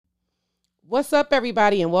What's up,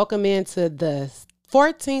 everybody, and welcome into the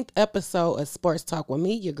 14th episode of Sports Talk with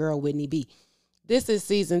me, your girl, Whitney B. This is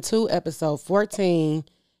season 2, episode 14.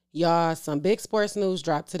 Y'all, some big sports news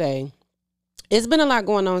dropped today. It's been a lot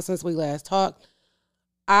going on since we last talked.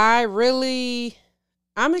 I'm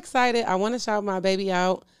excited. I want to shout my baby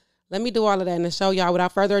out. Let me do all of that in the show, y'all.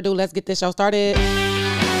 Without further ado, let's get this show started.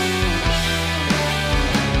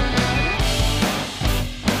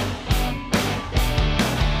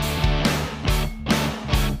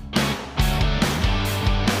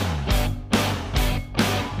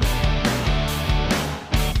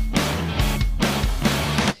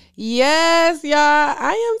 Yes, y'all.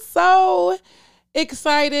 I am so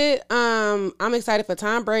excited. I'm excited for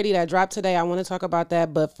Tom Brady that dropped today. I want to talk about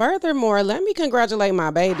that. But furthermore, let me congratulate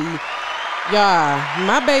my baby. Y'all,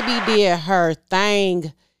 my baby did her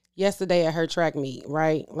thing yesterday at her track meet,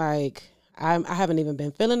 right? Like, I haven't even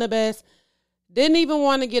been feeling the best. Didn't even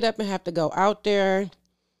want to get up and have to go out there.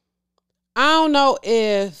 I don't know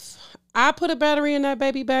if I put a battery in that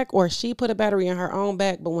baby back or she put a battery in her own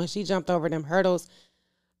back. But when she jumped over them hurdles,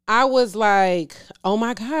 I was like, oh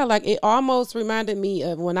my God, like it almost reminded me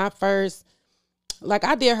of when I first, like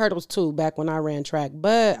I did hurdles too back when I ran track,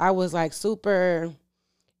 but I was like super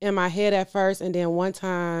in my head at first. And then once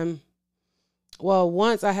I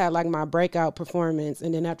had like my breakout performance,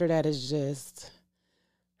 and then after that it's just,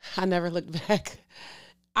 I never looked back.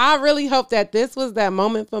 I really hope that this was that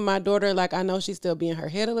moment for my daughter. Like I know she's still being her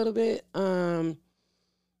head a little bit.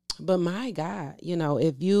 But my God,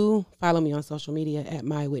 if you follow me on social media at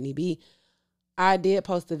MyWhitneyB, I did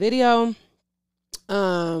post a video.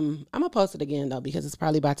 I'm going to post it again, though, because it's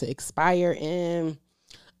probably about to expire. And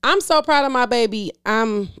I'm so proud of my baby.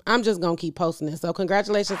 I'm just going to keep posting it. So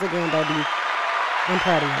congratulations again, baby. I'm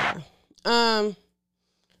proud of you.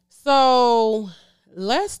 So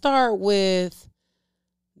let's start with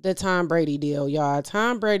the Tom Brady deal, y'all.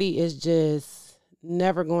 Tom Brady is just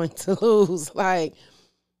never going to lose. Like,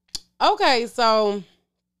 okay, so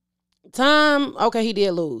he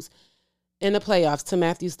did lose in the playoffs to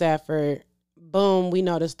Matthew Stafford. Boom, we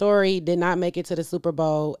know the story. Did not make it to the Super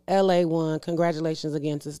Bowl. LA won. Congratulations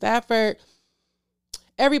again to Stafford.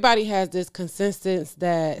 Everybody has this consensus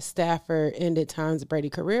that Stafford ended Tom Brady's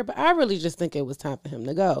career, but I really just think it was time for him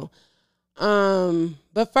to go.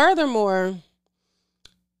 But furthermore,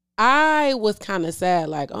 I was kind of sad,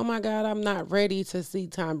 like, oh my God, I'm not ready to see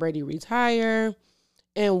Tom Brady retire.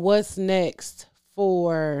 And what's next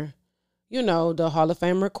for, the Hall of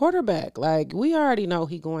Famer quarterback? Like, we already know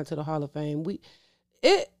he going to the Hall of Fame.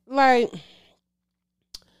 In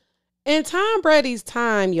Tom Brady's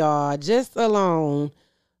time, y'all, just alone,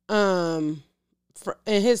 in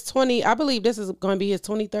his I believe this is going to be his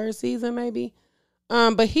 23rd season, maybe.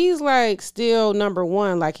 But he's like still number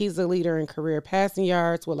one. Like he's a leader in career passing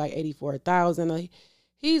yards with like 84,000.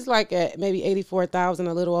 He's like at maybe 84,000,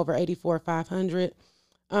 a little over 84,500.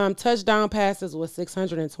 Touchdown passes was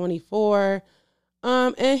 624.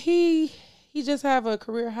 And he just have a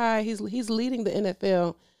career high. He's leading the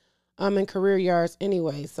NFL in career yards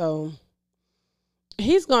anyway. So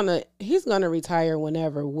he's gonna retire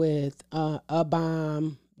whenever with a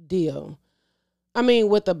bomb deal. I mean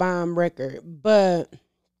with a bomb record. But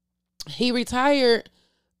he retired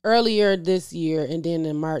earlier this year, and then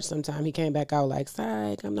in March sometime he came back out like,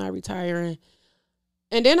 psych, I'm not retiring.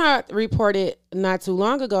 And then I reported not too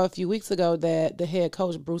long ago, a few weeks ago, that the head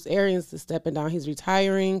coach, Bruce Arians, is stepping down. He's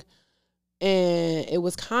retiring. And it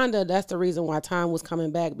was that's the reason why Tom was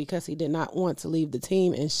coming back, because he did not want to leave the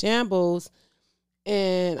team in shambles.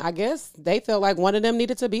 And I guess they felt like one of them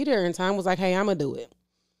needed to be there. And Tom was like, hey, I'm going to do it.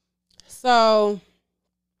 So,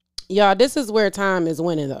 y'all, this is where Tom is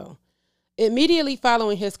winning, though. Immediately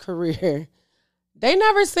following his career, they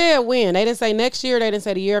never said when. They didn't say next year. They didn't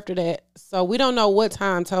say the year after that. So we don't know what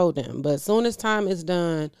Tom told them. But as soon as Tom is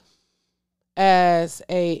done as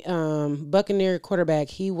a Buccaneer quarterback,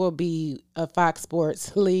 he will be a Fox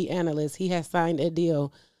Sports lead analyst. He has signed a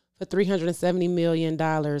deal for $370 million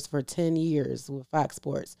for 10 years with Fox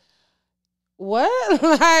Sports. What?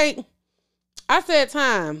 Like, I said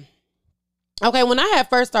Tom. Okay, when I had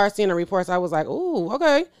first started seeing the reports, I was like, ooh,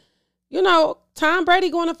 okay. Tom Brady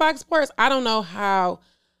going to Fox Sports. I don't know how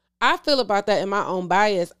I feel about that in my own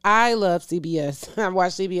bias. I love CBS. I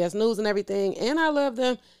watch CBS News and everything, and I love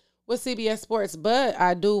them with CBS Sports. But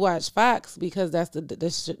I do watch Fox because that's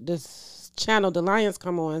this channel the Lions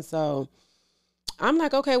come on. So I'm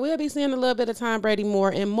like, okay, we'll be seeing a little bit of Tom Brady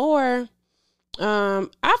more and more.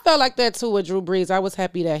 I felt like that too with Drew Brees. I was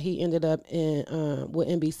happy that he ended up with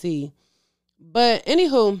NBC. But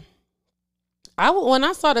anywho, when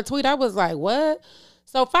I saw the tweet, I was like, what?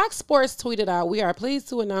 So Fox Sports tweeted out, "We are pleased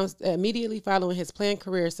to announce that immediately following his planned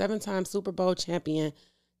career, 7-time Super Bowl champion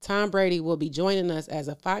Tom Brady will be joining us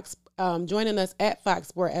at Fox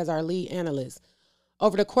Sports as our lead analyst.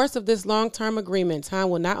 Over the course of this long-term agreement, Tom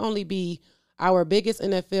will not only call our biggest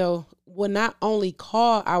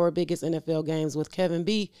NFL games with Kevin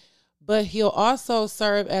B, but he'll also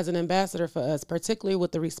serve as an ambassador for us, particularly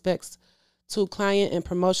with the respects to client and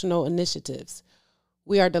promotional initiatives.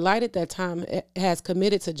 We are delighted that Tom has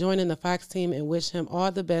committed to joining the Fox team and wish him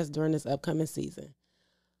all the best during this upcoming season."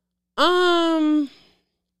 I'm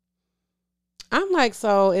like,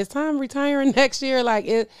 so is Tom retiring next year? Like,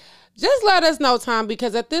 just let us know, Tom,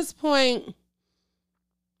 because at this point,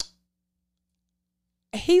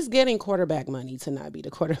 he's getting quarterback money to not be the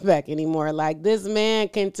quarterback anymore. Like, this man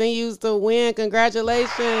continues to win.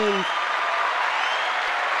 Congratulations.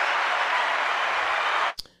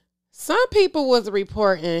 Some people was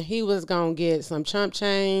reporting he was going to get some chump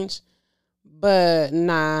change, but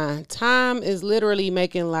nah, Tom is literally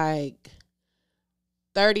making like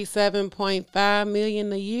 $37.5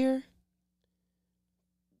 million a year,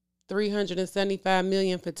 $375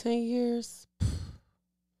 million for 10 years.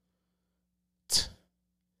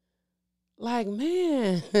 Like,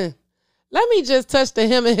 man, let me just touch the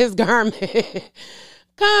hem of his garment.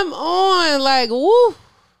 Come on, like, woo.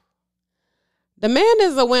 The man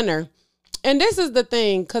is a winner. And this is the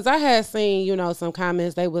thing, because I had seen, some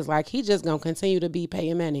comments. They was like, he just going to continue to be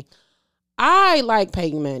Peyton Manning. I like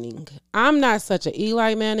Peyton Manning. I'm not such an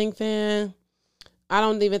Eli Manning fan. I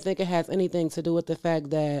don't even think it has anything to do with the fact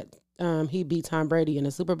that he beat Tom Brady in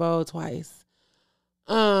the Super Bowl twice.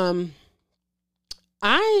 I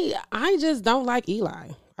just don't like Eli.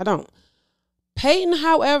 I don't. Peyton,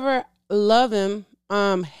 however, love him.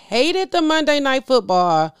 Hated the Monday Night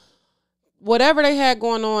Football, whatever they had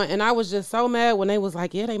going on, and I was just so mad when they was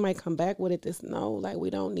like, yeah, they might come back with it. No, like, we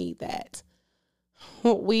don't need that.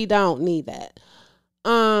 We don't need that.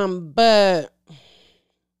 But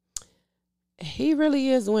he really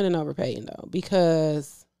is winning over Peyton, though,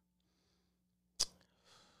 because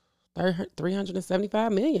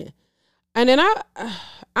 $375 million. And then I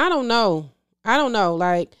don't know.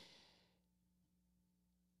 Like,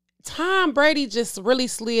 Tom Brady just really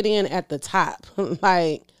slid in at the top.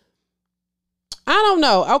 Like, I don't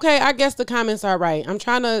know. Okay, I guess the comments are right. I'm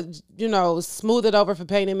trying to, smooth it over for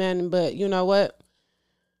Peyton Manning, but you know what?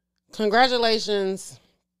 Congratulations.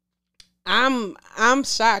 I'm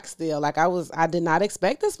shocked still. Like, I did not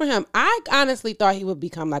expect this for him. I honestly thought he would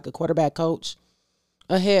become like a quarterback coach,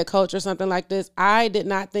 a head coach or something like this. I did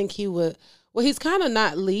not think he would. Well, he's kind of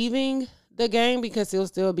not leaving the game because he'll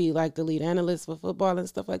still be like the lead analyst for football and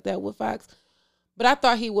stuff like that with Fox. But I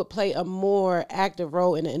thought he would play a more active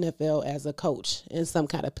role in the NFL as a coach in some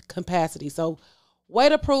kind of capacity. So, way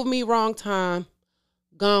to prove me wrong, Tom.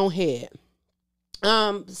 Go ahead.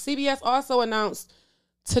 CBS also announced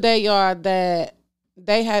today, y'all, that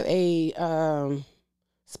they have a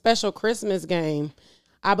special Christmas game.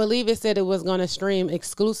 I believe it said it was going to stream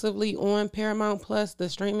exclusively on Paramount Plus, the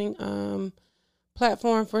streaming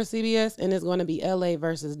platform for CBS, and it's going to be LA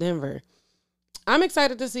versus Denver. I'm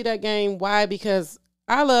excited to see that game. Why? Because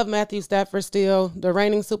I love Matthew Stafford still, the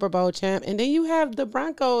reigning Super Bowl champ. And then you have the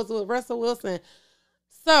Broncos with Russell Wilson.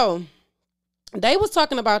 So they was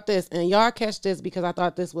talking about this, and y'all catch this because I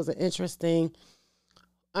thought this was an interesting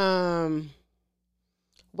way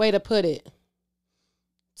to put it.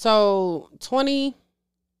 So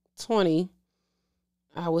 2020,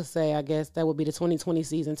 I would say, I guess that would be the 2020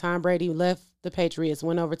 season. Tom Brady left the Patriots,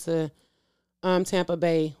 went over to Tampa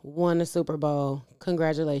Bay, won the Super Bowl.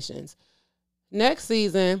 Congratulations. Next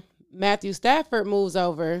season, Matthew Stafford moves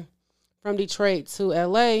over from Detroit to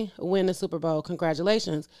LA, win the Super Bowl.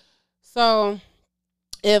 Congratulations. So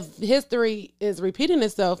if history is repeating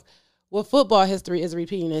itself, well, football history is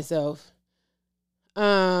repeating itself.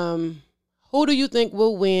 Who do you think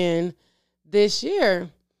will win this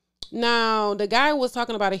year? Now, the guy was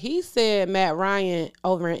talking about it. He said Matt Ryan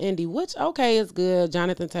over in Indy, which, okay, is good.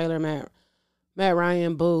 Jonathan Taylor, Matt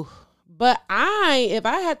Ryan, boo. But if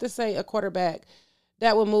I had to say a quarterback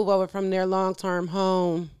that would move over from their long-term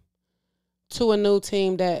home to a new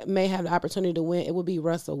team that may have the opportunity to win, it would be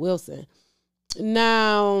Russell Wilson.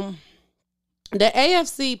 Now, the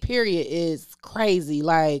AFC period is crazy.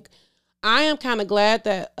 Like, I am kind of glad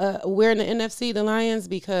that we're in the NFC, the Lions,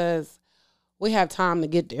 because we have time to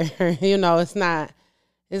get there. It's not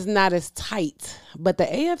as tight. But the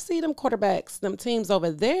AFC, them quarterbacks, them teams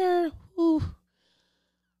over there, whew.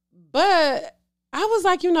 But I was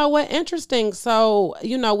like, you know what? Interesting. So,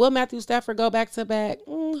 will Matthew Stafford go back to back?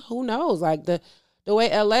 Who knows? Like the way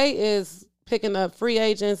LA is picking up free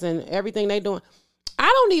agents and everything they doing. I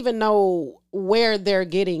don't even know where they're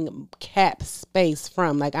getting cap space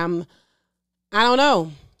from. Like I don't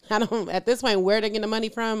know. I don't at this point where they're getting the money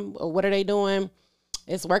from or what are they doing.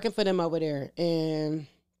 It's working for them over there, and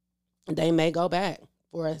they may go back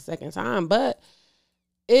for a second time. But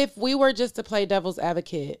if we were just to play devil's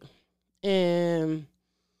advocate and,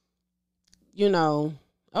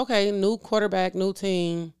 okay, new quarterback, new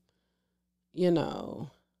team,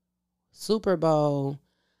 Super Bowl,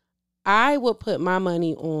 I would put my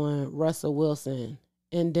money on Russell Wilson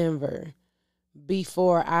in Denver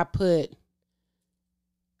before I put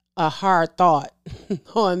a hard thought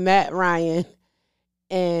on Matt Ryan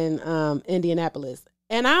and Indianapolis.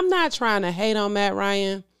 And I'm not trying to hate on Matt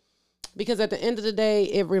Ryan because at the end of the day,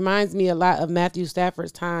 it reminds me a lot of Matthew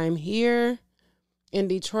Stafford's time here in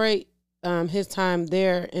Detroit, his time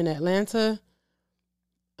there in Atlanta.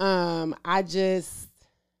 I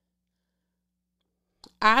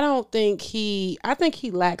think he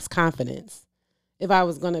lacks confidence, if I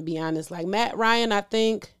was going to be honest. Like Matt Ryan, I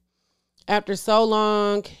think after so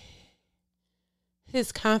long,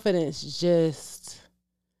 his confidence just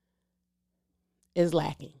is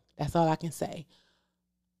lacking. That's all I can say.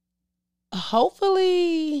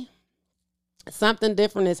 Hopefully something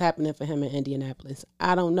different is happening for him in Indianapolis.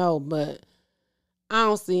 I don't know, but I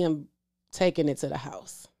don't see him taking it to the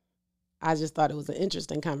house. I just thought it was an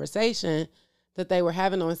interesting conversation that they were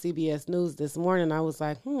having on CBS News this morning. I was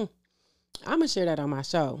like, I'm going to share that on my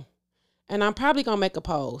show. And I'm probably going to make a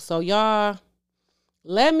poll. So y'all,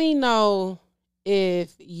 let me know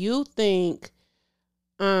if you think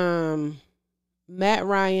Matt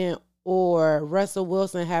Ryan or Russell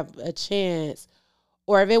Wilson have a chance,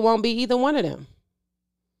 or if it won't be either one of them.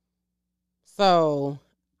 So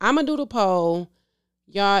I'm going to do the poll.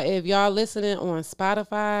 Y'all, if y'all listening on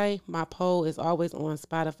Spotify, my poll is always on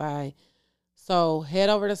Spotify. So head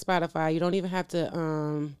over to Spotify. You don't even have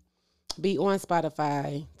to be on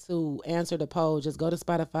Spotify to answer the poll. Just go to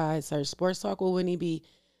Spotify, search Sports Talk with Whitney B.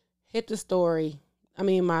 Hit the story.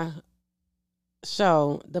 My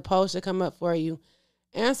show. The poll should come up for you.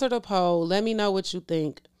 Answer the poll. Let me know what you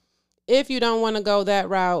think. If you don't want to go that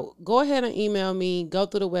route, go ahead and email me. Go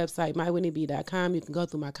through the website, mywhitneyb.com. You can go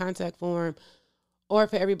through my contact form. Or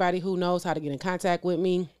for everybody who knows how to get in contact with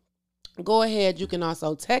me, go ahead. You can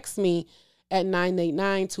also text me at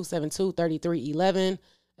 989-272-3311.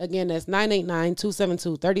 Again, that's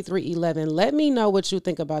 989-272-3311. Let me know what you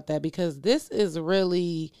think about that because this is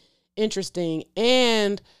really interesting.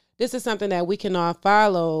 And this is something that we can all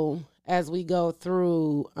follow as we go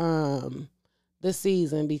through the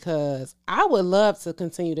season because I would love to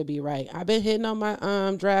continue to be right. I've been hitting on my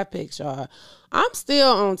draft picks, y'all. I'm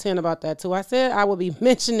still on 10 about that too. I said I would be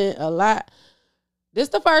mentioning it a lot. This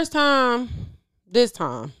the first time this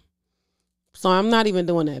time. So I'm not even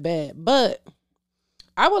doing that bad. But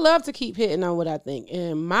I would love to keep hitting on what I think.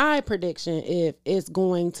 And my prediction, if it's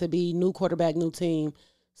going to be new quarterback, new team,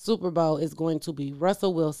 Super Bowl, is going to be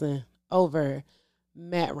Russell Wilson over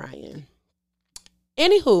Matt Ryan.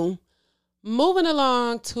 Anywho, moving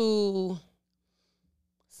along to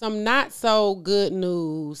some not so good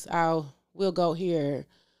news. We'll go here.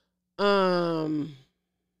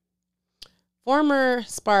 Former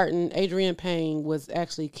Spartan Adrian Payne was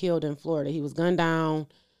actually killed in Florida. He was gunned down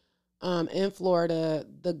in Florida.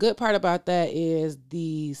 The good part about that is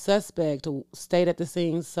the suspect stayed at the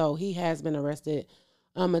scene, so he has been arrested.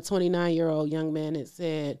 A 29-year-old young man, it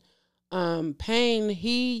said. Payne,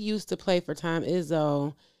 he used to play for Tom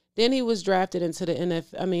Izzo. Then he was drafted into the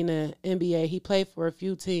NBA. He played for a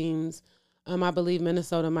few teams. I believe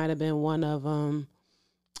Minnesota might have been one of them.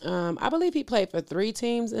 I believe he played for 3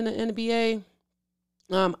 teams in the NBA.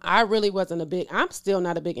 I really wasn't I'm still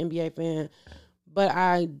not a big NBA fan, but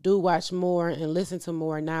I do watch more and listen to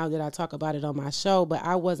more now that I talk about it on my show. But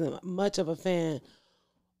I wasn't much of a fan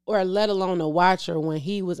or let alone a watcher when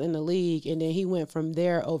he was in the league. And then he went from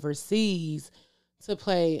there overseas to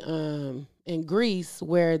play in Greece,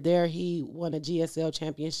 where there he won a GSL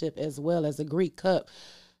championship as well as a Greek Cup.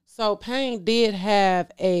 So Payne did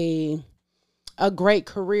have a great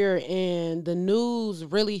career, and the news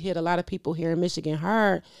really hit a lot of people here in Michigan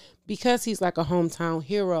hard because he's like a hometown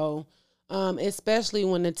hero, especially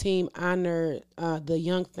when the team honored the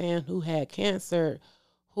young fan who had cancer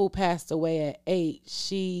who passed away at 8.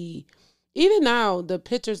 Even now, the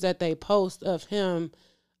pictures that they post of him,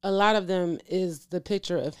 a lot of them is the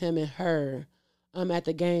picture of him and her at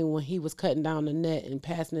the game when he was cutting down the net and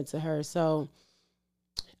passing it to her. So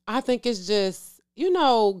I think it's just,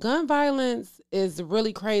 gun violence is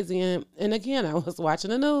really crazy. And again, I was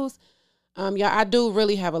watching the news. I do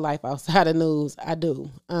really have a life outside of news. I do.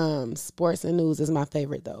 Sports and news is my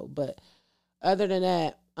favorite though. But other than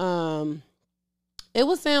that, it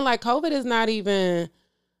was saying like COVID is not even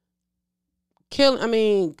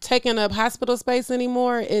taking up hospital space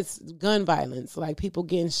anymore. It's gun violence, like people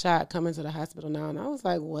getting shot coming to the hospital now. And I was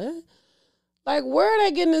like, what? Like, where are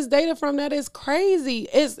they getting this data from? That is crazy.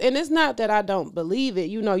 It's not that I don't believe it.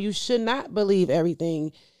 You know, you should not believe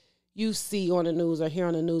everything you see on the news or hear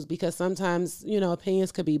on the news, because sometimes, you know,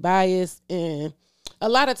 opinions could be biased, and a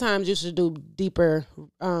lot of times you should do deeper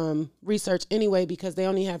research anyway, because they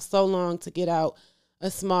only have so long to get out a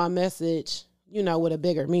small message, you know, with a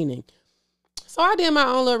bigger meaning. So I did my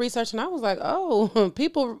own little research, and I was like, oh,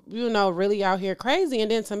 people, you know, really out here crazy. And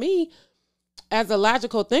then to me, as a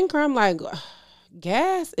logical thinker, I'm like,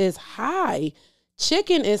 gas is high.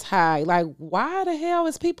 Chicken is high. Like, why the hell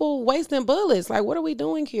is people wasting bullets? Like, what are we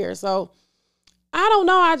doing here? So I don't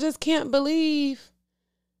know. I just can't believe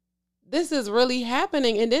this is really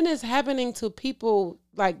happening. And then it's happening to people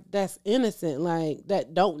like that's innocent, like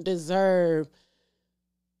that don't deserve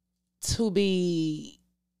to be,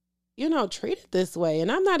 you know, treated this way.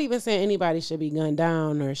 And I'm not even saying anybody should be gunned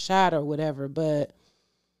down or shot or whatever, but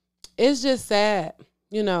it's just sad,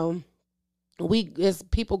 you know. It's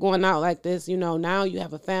people going out like this, you know. Now you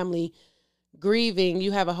have a family grieving,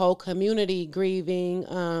 you have a whole community grieving.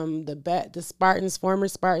 The Spartans,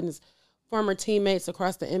 former teammates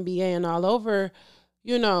across the NBA and all over,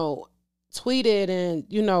 you know, tweeted and,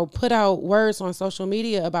 you know, put out words on social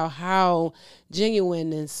media about how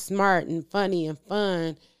genuine and smart and funny and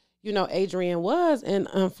fun, you know, Adrian was. And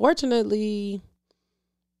unfortunately,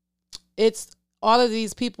 it's all of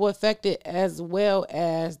these people affected, as well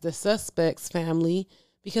as the suspect's family,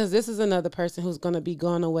 because this is another person who's going to be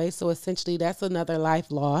gone away. So essentially that's another life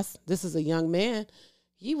lost. This is a young man.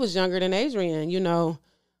 He was younger than Adrian, you know,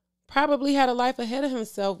 probably had a life ahead of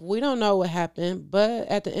himself. We don't know what happened, but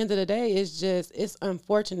at the end of the day, it's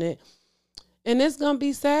unfortunate. And it's going to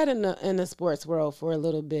be sad in the sports world for a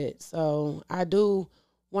little bit. So I do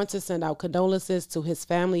want to send out condolences to his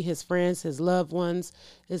family, his friends, his loved ones,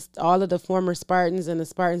 all of the former Spartans and the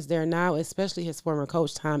Spartans there now, especially his former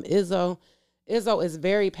coach, Tom Izzo. Izzo is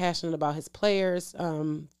very passionate about his players,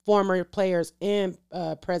 former players and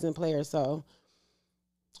present players. So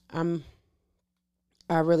I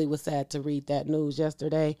really was sad to read that news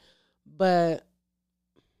yesterday, but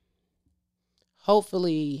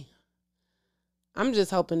hopefully, I'm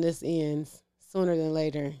just hoping this ends sooner than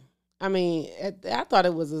later. I mean, I thought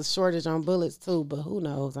it was a shortage on bullets too, but who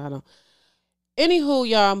knows? I don't. Anywho,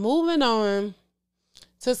 y'all, moving on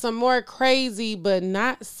to some more crazy but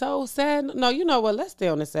not so sad. No, you know what? Let's stay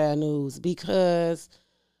on the sad news, because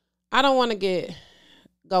I don't want to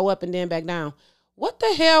go up and then back down. What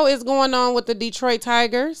the hell is going on with the Detroit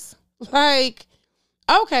Tigers? Like,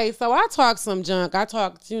 okay, so I talked some junk. I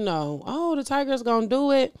talked, you know, oh, the Tigers gonna do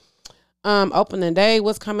it. Opening day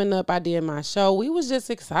was coming up. I did my show. We was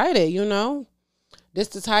just excited, you know. This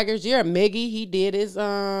the Tigers year. Miggy, he did his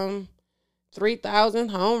 3,000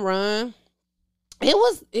 home run.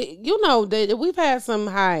 You know, we've had some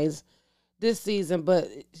highs this season, but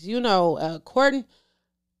you know, according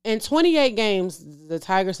in 28 games, the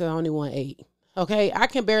Tigers have only won 8. Okay, I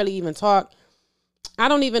can barely even talk. I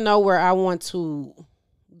don't even know where I want to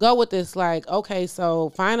go with this. Like, okay,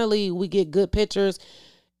 so finally we get good pitchers.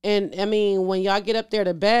 And, I mean, when y'all get up there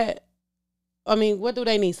to bat, I mean, what do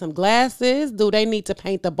they need? Some glasses? Do they need to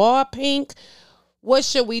paint the ball pink? What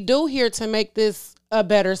should we do here to make this a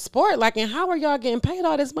better sport? Like, and how are y'all getting paid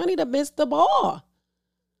all this money to miss the ball?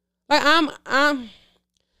 Like, I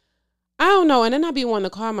don't know. And then I be wanting to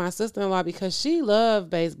call my sister-in-law, because she loved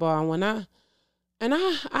baseball. And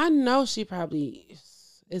I know she probably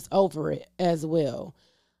is over it as well.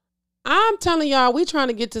 I'm telling y'all, we trying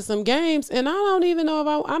to get to some games, and I don't even know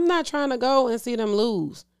if I'm not trying to go and see them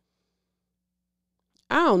lose.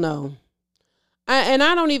 I don't know. I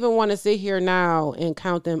don't even want to sit here now and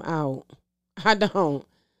count them out. I don't.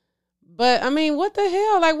 But, I mean, what the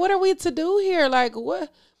hell? Like, what are we to do here? Like,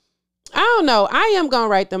 what? I don't know. I am going to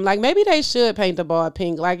write them. Like, maybe they should paint the ball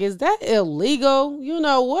pink. Like, is that illegal? You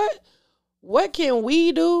know, what can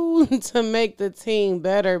we do to make the team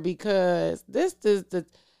better? Because this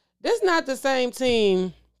not the same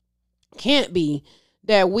team, can't be,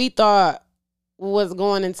 that we thought was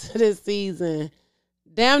going into this season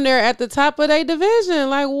damn near at the top of their division.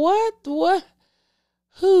 Like, what?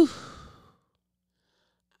 Whew.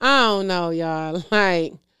 I don't know, y'all.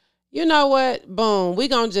 Like, you know what? Boom. We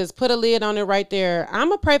gonna just put a lid on it right there. I'm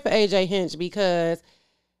gonna pray for AJ Hinch, because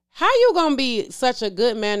how you gonna be such a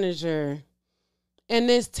good manager and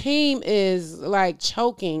this team is like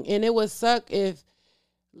choking? And it would suck if,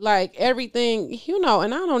 like everything,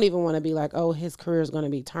 and I don't even want to be like, oh, his career is going to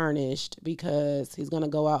be tarnished because he's going to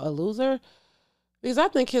go out a loser. Because I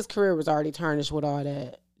think his career was already tarnished with all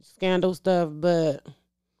that scandal stuff. But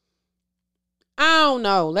I don't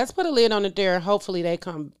know. Let's put a lid on it there. Hopefully they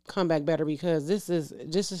come back better because this is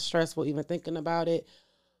just as stressful even thinking about it.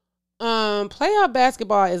 Playoff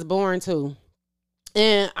basketball is boring too.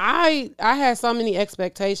 And I had so many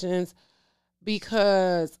expectations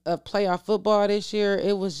because of playoff football this year.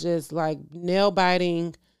 It was just like nail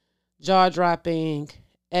biting, jaw dropping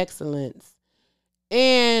excellence.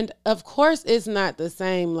 And of course, it's not the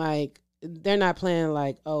same. Like, they're not playing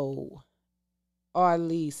like, oh, all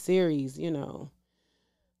these series,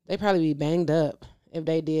 They probably be banged up if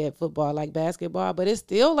they did football like basketball, but it's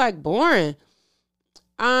still like boring.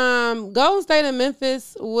 Golden State and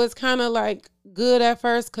Memphis was kind of like good at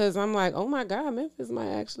first because I'm like, oh my God, Memphis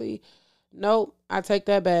might actually. Nope, I take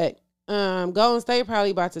that back. Golden State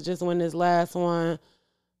probably about to just win this last one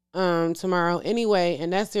tomorrow anyway,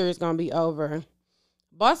 and that series gonna be over.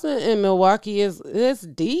 Boston and Milwaukee is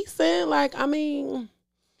decent. Like, I mean,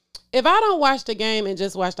 if I don't watch the game and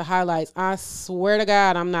just watch the highlights, I swear to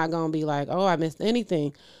God, I'm not gonna be like, oh, I missed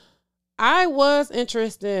anything. I was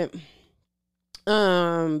interested.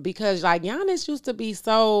 Because like Giannis used to be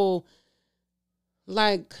so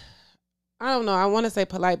like, I don't know, I want to say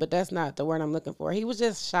polite, but that's not the word I'm looking for. He was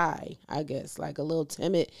just shy, I guess, like a little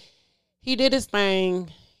timid. He did his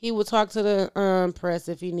thing. He would talk to the press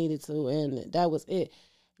if he needed to, and that was it.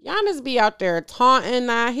 Giannis be out there taunting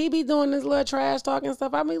now. He be doing this little trash talking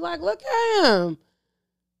stuff. I be like, look at him.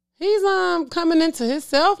 He's coming into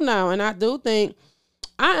himself now, and I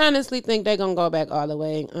honestly think they're going to go back all the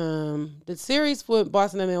way. The series for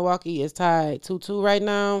Boston and Milwaukee is tied 2-2 right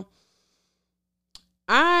now.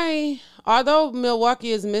 Although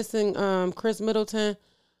Milwaukee is missing Chris Middleton,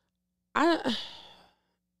 oh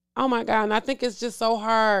my God, and I think it's just so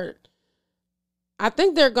hard. I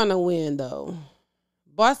think they're going to win, though.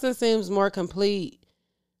 Boston seems more complete,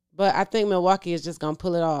 but I think Milwaukee is just going to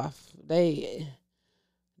pull it off. They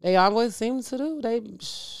always seem to do.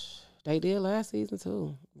 They did last season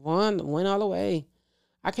too. Went all the way.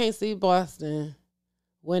 I can't see Boston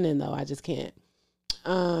winning though. I just can't.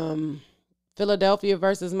 Philadelphia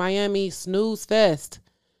versus Miami, snooze fest.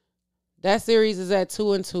 That series is at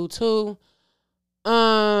 2-2 too.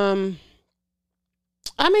 I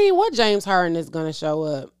mean, what James Harden is gonna show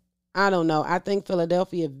up? I don't know. I think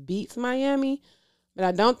Philadelphia beats Miami, but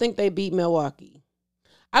I don't think they beat Milwaukee.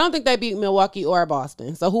 I don't think they beat Milwaukee or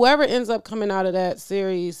Boston. So whoever ends up coming out of that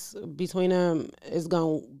series between them is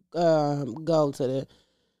going to go to the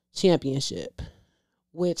championship,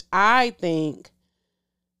 which I think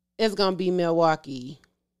is going to be Milwaukee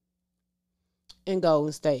and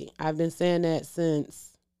Golden State. I've been saying that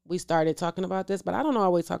since we started talking about this, but I don't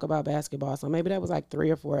always talk about basketball, so maybe that was like 3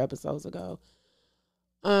 or 4 episodes ago.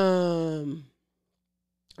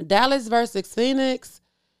 Dallas versus Phoenix,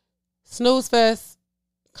 snooze fest.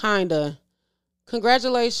 Kinda.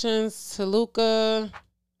 Congratulations to Luka.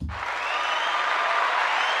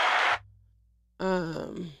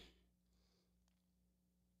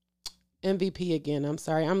 MVP again. I'm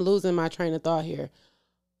sorry. I'm losing my train of thought here.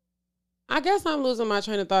 I guess I'm losing my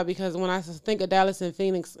train of thought because when I think of Dallas and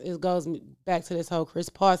Phoenix, it goes back to this whole Chris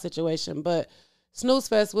Paul situation. But snooze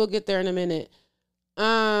fest, we'll get there in a minute.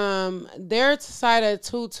 They're tied at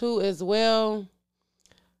 2-2 as well.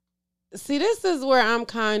 See, this is where I'm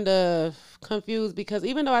kind of confused because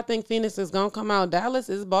even though I think Phoenix is going to come out, Dallas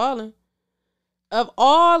is balling. Of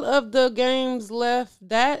all of the games left,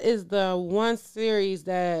 that is the one series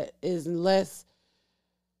that is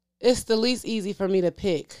it's the least easy for me to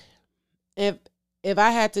pick. If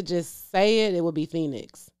I had to just say it, it would be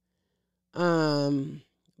Phoenix.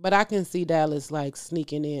 But I can see Dallas like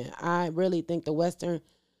sneaking in. I really think the Western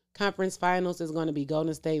Conference Finals is going to be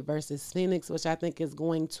Golden State versus Phoenix, which I think is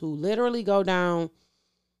going to literally go down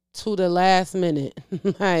to the last minute.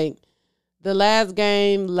 Like the last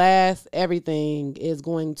game, last everything is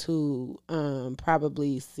going to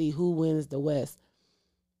probably see who wins the West.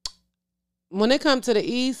 When it comes to the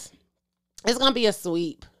East, it's going to be a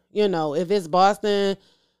sweep. If it's Boston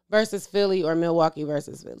versus Philly or Milwaukee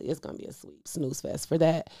versus Philly, it's going to be a sweep. Snooze fest for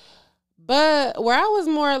that. But where I was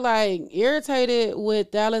more like irritated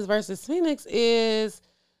with Dallas versus Phoenix is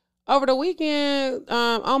over the weekend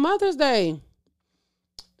on Mother's Day.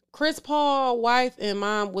 Chris Paul, wife and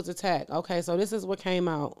mom was attacked. Okay, so this is what came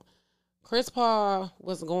out. Chris Paul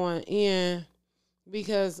was going in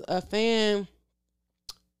because a fan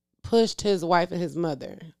pushed his wife and his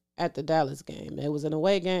mother at the Dallas game. It was an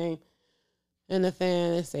away game, and the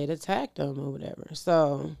fan said attacked them or whatever.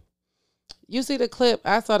 So You see the clip?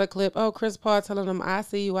 I saw the clip. Oh, Chris Paul telling them, "I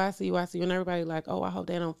see you, I see you, I see you," and everybody like, "Oh, I hope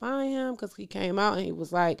they don't find him," because he came out and he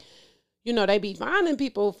was like, they be finding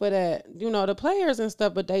people for that, the players and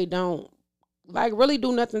stuff, but they don't like really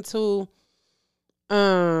do nothing to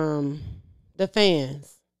the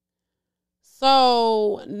fans.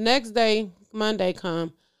 So next day, Monday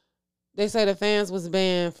come, they say the fans was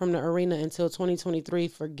banned from the arena until 2023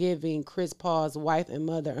 for giving Chris Paul's wife and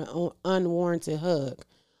mother an unwarranted hug.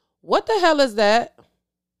 What the hell is that?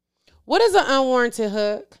 What is an unwarranted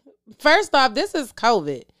hug? First off, this is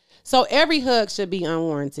COVID. So every hug should be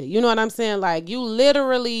unwarranted. You know what I'm saying? Like, you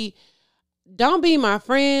literally don't be my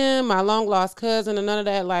friend, my long lost cousin, and none of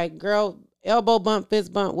that. Like, girl, elbow bump,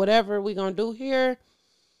 fist bump, whatever we gonna do here.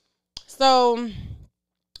 So,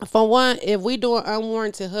 for one, if we doing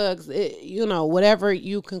unwarranted hugs, whatever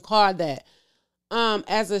you can call that.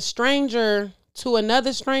 As a stranger to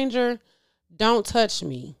another stranger, don't touch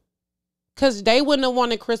me. Because they wouldn't have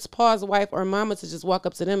wanted Chris Paul's wife or mama to just walk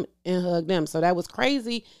up to them and hug them. So that was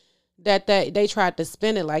crazy that they tried to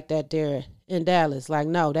spin it like that there in Dallas. Like,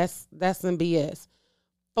 no, that's some BS.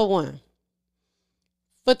 For one.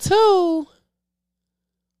 For two,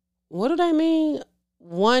 what do they mean?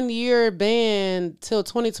 1 year ban till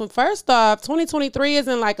 2020. First off, 2023 is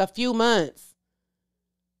in like a few months.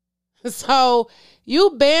 So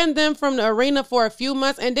you banned them from the arena for a few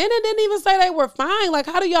months, and then it didn't even say they were fined. Like,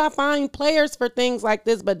 how do y'all fine players for things like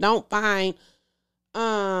this, but don't fine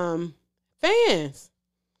fans?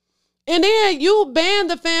 And then you banned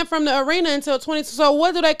the fan from the arena until 20. So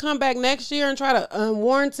what, do they come back next year and try to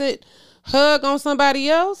unwarranted hug on somebody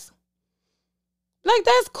else? Like,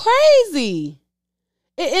 that's crazy.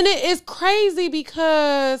 And it is crazy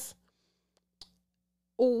because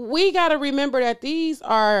we got to remember that these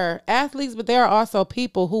are athletes, but there are also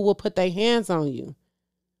people who will put their hands on you.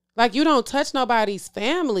 Like, you don't touch nobody's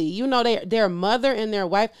family. Their mother and their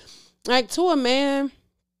wife. Like, to a man,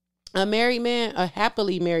 a married man, a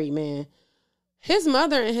happily married man, his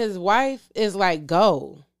mother and his wife is like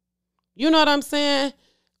gold. You know what I'm saying?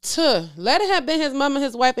 To let it have been his mama,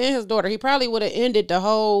 his wife, and his daughter, he probably would have ended the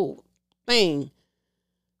whole thing.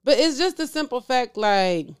 But it's just a simple fact,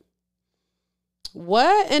 like,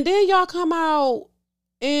 what? And then y'all come out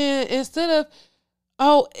and instead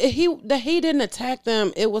of, he didn't attack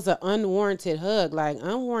them, it was an unwarranted hug. Like,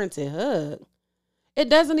 unwarranted hug. It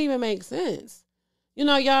doesn't even make sense.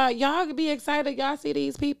 Y'all could be excited. Y'all see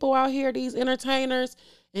these people out here, these entertainers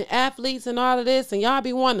and athletes and all of this, and y'all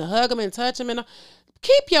be wanting to hug them and touch them. And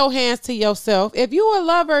keep your hands to yourself. If you a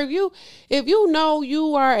lover, if you know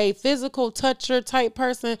you are a physical toucher type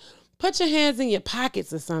person, put your hands in your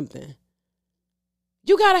pockets or something.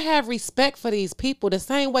 You got to have respect for these people the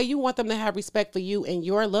same way you want them to have respect for you and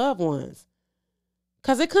your loved ones.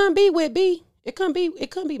 Because it couldn't be with B. It couldn't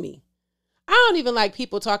be me. I don't even like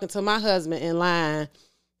people talking to my husband in line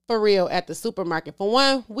for real at the supermarket. For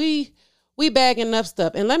one, we bag enough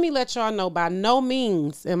stuff. And let me let y'all know, by no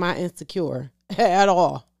means am I insecure at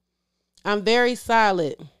all. I'm very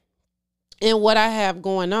solid in what I have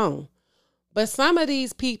going on. But some of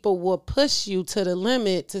these people will push you to the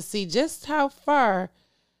limit to see just how far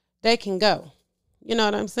they can go. You know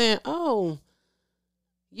what I'm saying? Oh,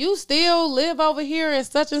 you still live over here in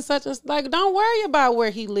such and such. Like, don't worry about where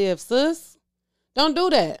he lives, sis. Don't do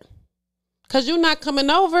that. Because you're not coming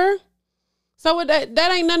over. So that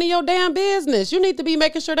ain't none of your damn business. You need to be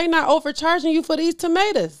making sure they're not overcharging you for these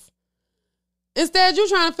tomatoes. Instead, you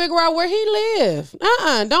trying to figure out where he live.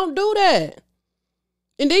 Don't do that.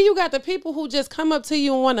 And then you got the people who just come up to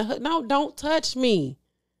you and want to hug. No, don't touch me.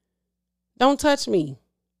 Don't touch me.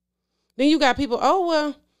 Then you got people, oh,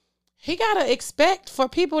 well, he got to expect for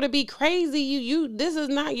people to be crazy. This is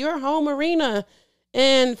not your home arena.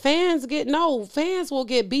 And fans will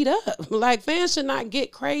get beat up. Like, fans should not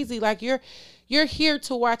get crazy. Like, you're here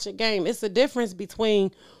to watch a game. It's a difference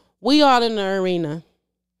between we all in the arena.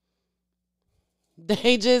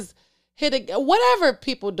 They just whatever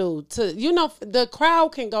people do to, the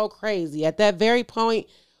crowd can go crazy. At that very point,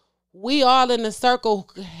 we all in the circle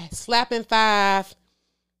slapping five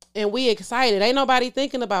and we excited. Ain't nobody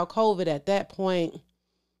thinking about COVID at that point.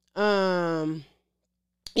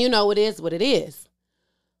 It is what it is.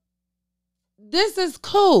 This is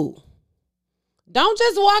cool. Don't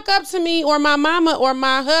just walk up to me or my mama or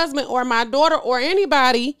my husband or my daughter or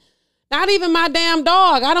anybody. Not even my damn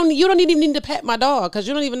dog. You don't even need to pet my dog because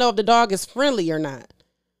you don't even know if the dog is friendly or not.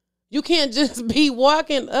 You can't just be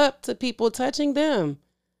walking up to people touching them.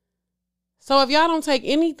 So if y'all don't take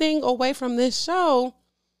anything away from this show,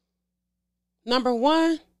 number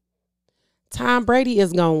one, Tom Brady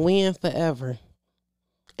is going to win forever.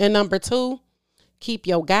 And number two, keep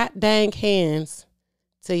your goddamn hands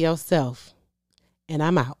to yourself. And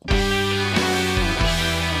I'm out.